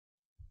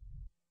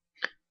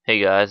Hey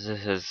guys,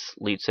 this is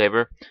Leet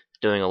Saber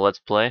doing a Let's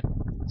Play.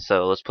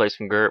 So let's play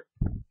some GIRP.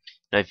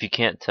 Now if you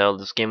can't tell,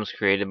 this game was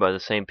created by the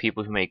same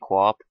people who made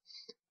QWOP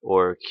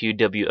or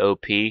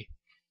QWOP.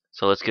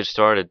 So let's get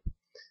started.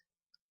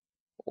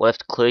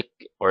 Left click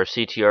or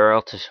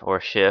CTRL or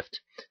shift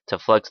to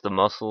flex the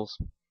muscles.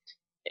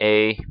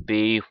 A,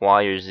 B,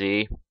 Y, or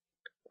Z,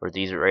 or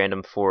these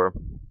random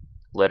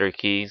 4-letter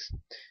keys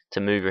to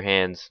move your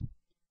hands.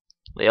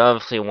 They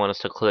obviously want us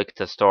to click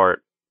to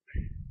start.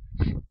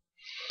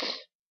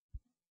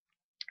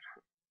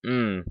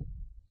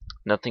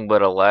 Nothing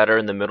but a ladder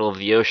in the middle of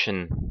the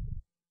ocean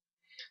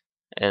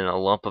and a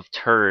lump of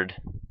turd.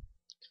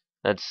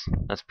 That's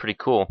pretty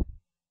cool.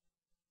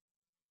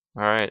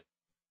 Alright,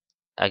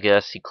 I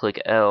guess you click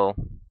L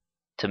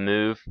to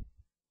move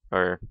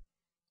or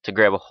to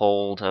grab a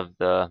hold of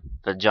the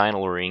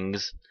vaginal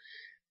rings.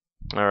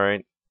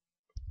 Alright,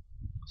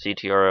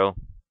 CTRO.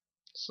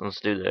 So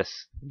let's do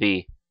this.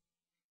 B.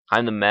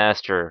 I'm the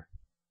master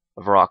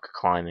of rock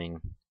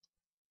climbing.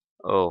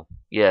 Oh,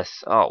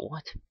 yes. Oh,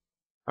 what?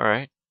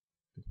 Alright,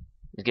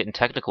 it's getting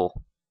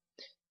technical.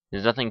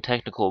 There's nothing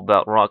technical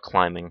about rock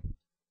climbing,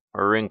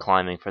 or ring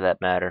climbing for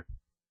that matter.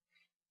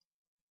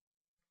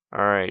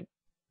 Alright,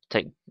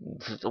 take.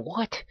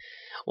 What?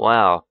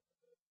 Wow.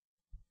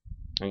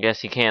 I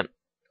guess you can't.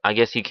 I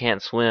guess you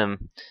can't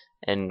swim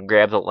and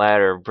grab the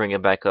ladder, bring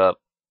it back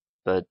up.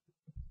 But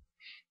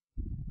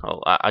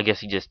I guess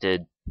he just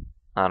did.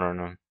 I don't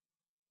know.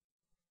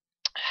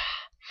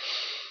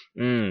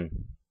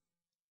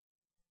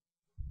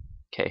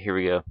 Okay, here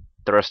we go.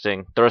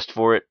 Thrusting. Thrust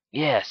for it.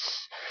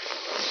 Yes.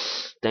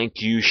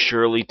 Thank you,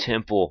 Shirley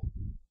Temple.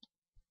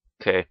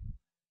 Okay,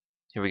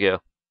 here we go.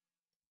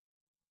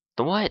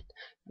 The what?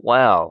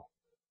 Wow.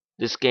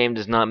 This game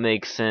does not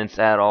make sense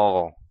at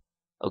all.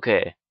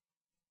 Okay.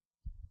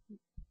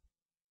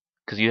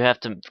 Because you have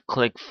to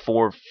click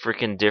 4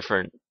 freaking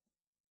different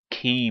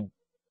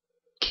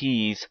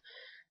keys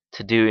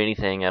to do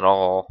anything at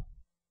all.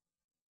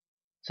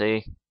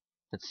 See?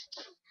 It's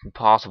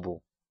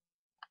impossible.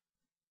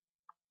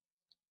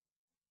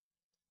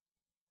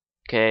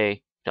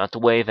 Okay. Not to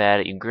wave at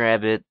it, you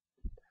grab it.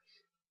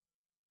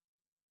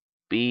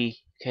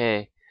 B,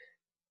 K,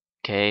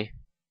 K,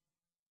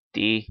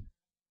 D,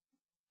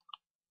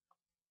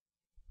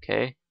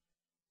 K,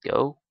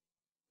 go.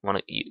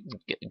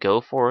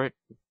 Go for it.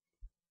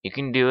 You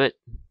can do it.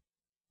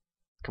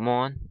 Come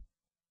on.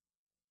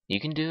 You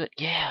can do it.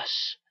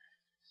 Yes.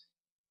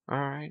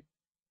 Alright.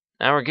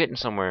 Now we're getting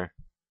somewhere.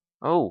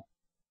 Oh.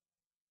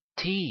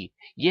 T.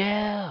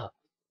 Yeah.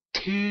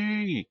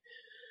 T.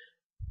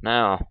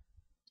 Now,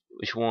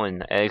 which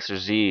one? X or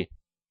Z?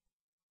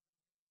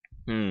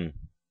 We'll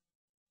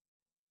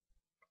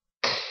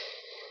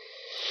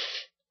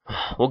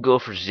go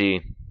for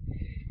Z.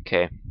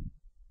 Okay.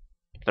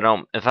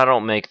 If I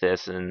don't make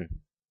this, then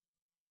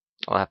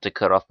I'll have to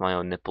cut off my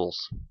own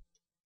nipples.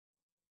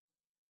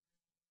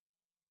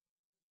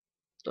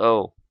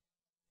 Oh.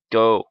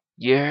 Go.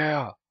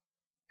 Yeah.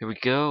 Here we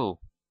go.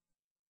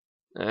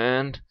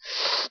 And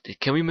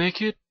can we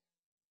make it?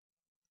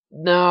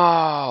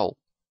 No.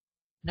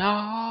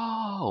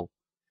 No.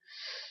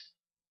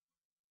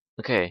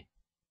 Okay.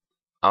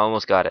 I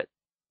almost got it.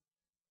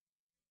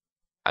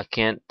 I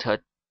can't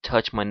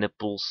touch my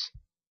nipples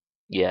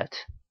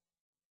yet.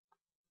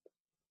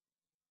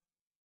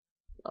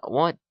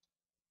 What?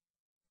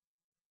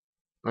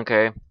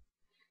 Okay.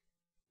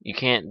 You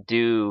can't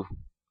do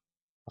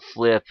a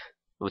flip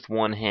with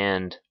one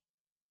hand.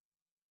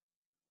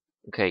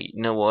 Okay,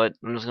 you know what?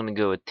 I'm just gonna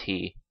go with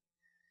T.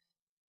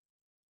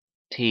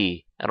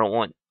 T. I don't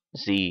want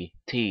Z.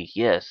 T.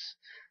 Yes.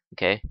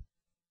 Okay.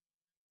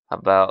 How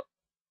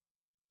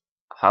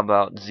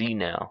about Z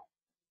now?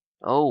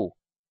 Oh,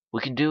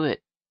 we can do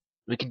it.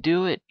 We can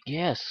do it.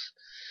 Yes.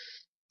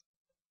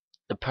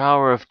 The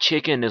power of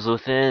chicken is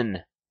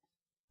within.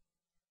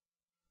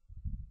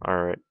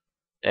 Alright.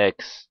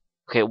 X.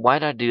 Okay, why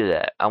did I do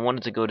that? I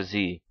wanted to go to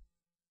Z.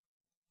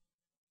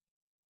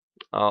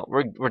 Oh,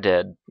 we're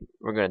dead.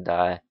 We're gonna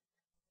die.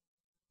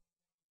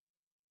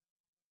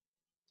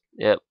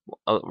 Yep.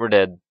 Oh, we're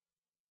dead.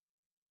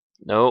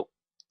 Nope.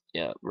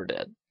 Yeah, we're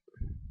dead.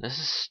 This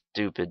is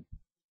stupid.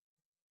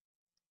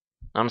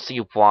 I don't see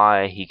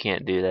why he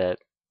can't do that.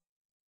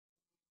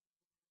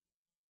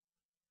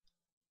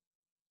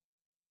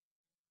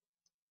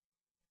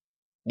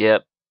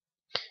 Yep.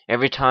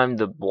 Every time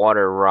the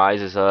water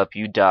rises up,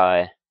 you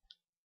die.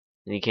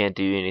 And you can't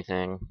do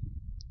anything.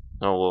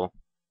 Oh well.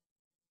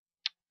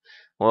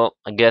 Well,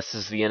 I guess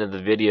this is the end of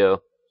the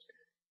video.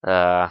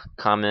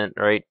 Comment,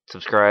 rate,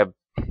 subscribe,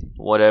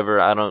 whatever.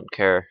 I don't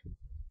care.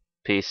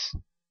 Peace.